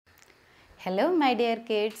Hello my dear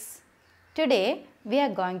kids. Today we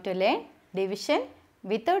are going to learn division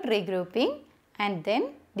without regrouping and then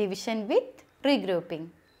division with regrouping.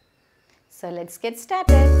 So let's get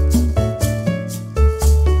started.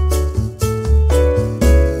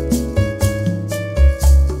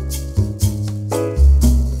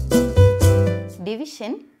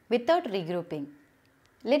 Division without regrouping.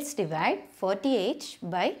 Let's divide 48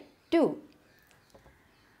 by 2.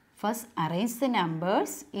 First arrange the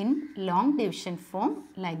numbers in long division form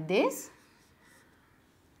like this.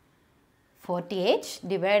 48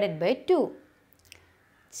 divided by 2.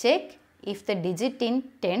 Check if the digit in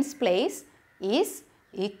tens place is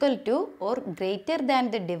equal to or greater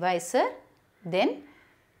than the divisor, then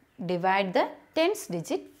divide the tens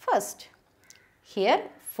digit first. Here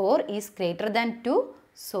 4 is greater than 2,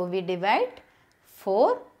 so we divide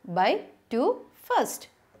 4 by 2 first.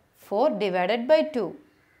 4 divided by 2.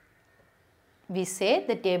 We say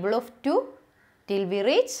the table of 2 till we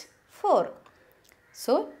reach 4.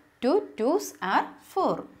 So 2 2's are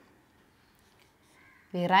 4.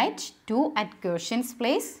 We write 2 at quotients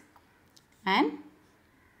place and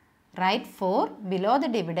write 4 below the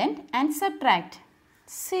dividend and subtract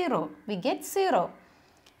 0. We get 0.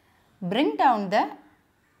 Bring down the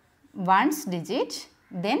ones digit,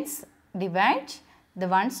 then divide the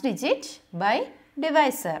ones digit by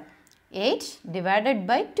divisor. 8 divided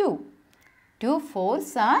by 2. 2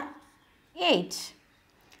 4's are 8.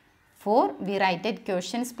 4 we write at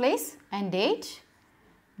quotients place and 8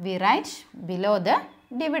 we write below the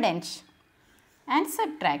dividend and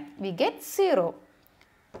subtract. We get 0.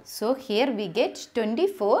 So here we get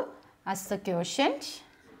 24 as the quotient,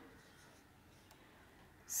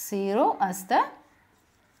 0 as the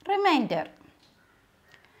remainder.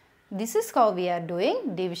 This is how we are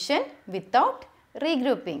doing division without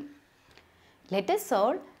regrouping. Let us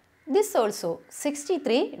solve this also.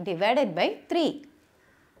 63 divided by 3.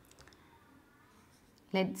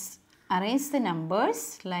 Let's arrange the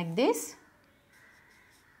numbers like this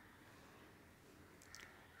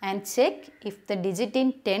and check if the digit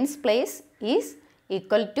in tens place is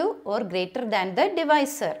equal to or greater than the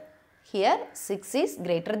divisor. Here 6 is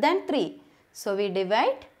greater than 3. So we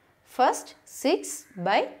divide first 6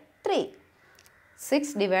 by 3.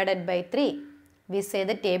 6 divided by 3. We say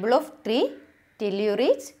the table of 3 till you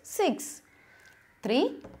reach 6. 3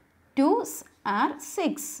 2's are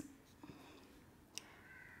 6.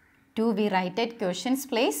 2 we write at quotients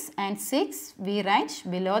place and 6 we write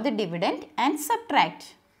below the dividend and subtract.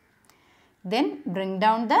 Then bring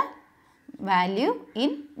down the value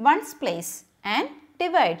in ones place and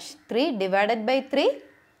divide. 3 divided by 3.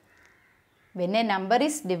 When a number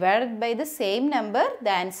is divided by the same number,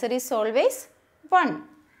 the answer is always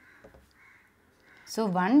 1. So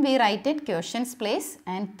 1 we write at quotients place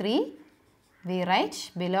and 3 we write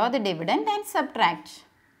below the dividend and subtract.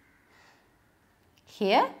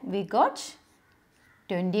 Here we got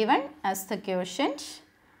 21 as the quotient,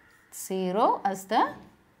 0 as the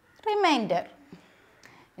remainder.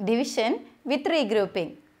 Division with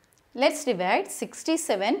regrouping. Let's divide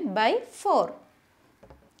 67 by 4.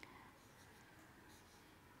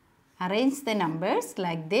 Arrange the numbers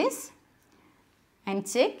like this and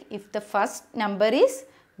check if the first number is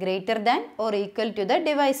greater than or equal to the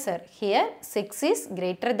divisor. Here 6 is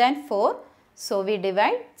greater than 4, so we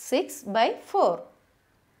divide 6 by 4.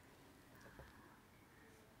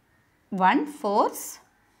 1 4's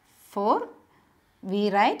 4 we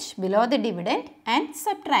write below the dividend and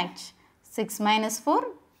subtract. 6 minus 4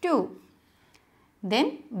 2.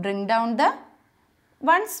 Then bring down the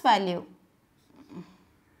ones value.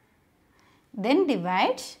 Then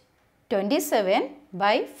divide 27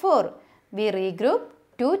 by 4. We regroup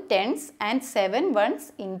 2 tens and 7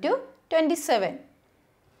 ones into 27.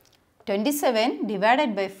 27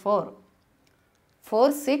 divided by 4.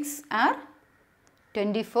 4 6 are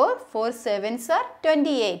 24. 4 7's are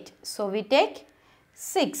 28. So we take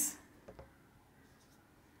 6.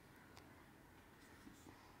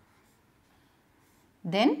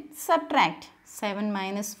 Then subtract. 7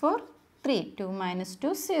 minus 4 3. 2 minus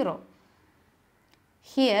 2 0.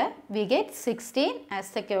 Here we get 16 as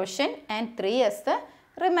the quotient and 3 as the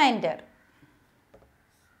remainder.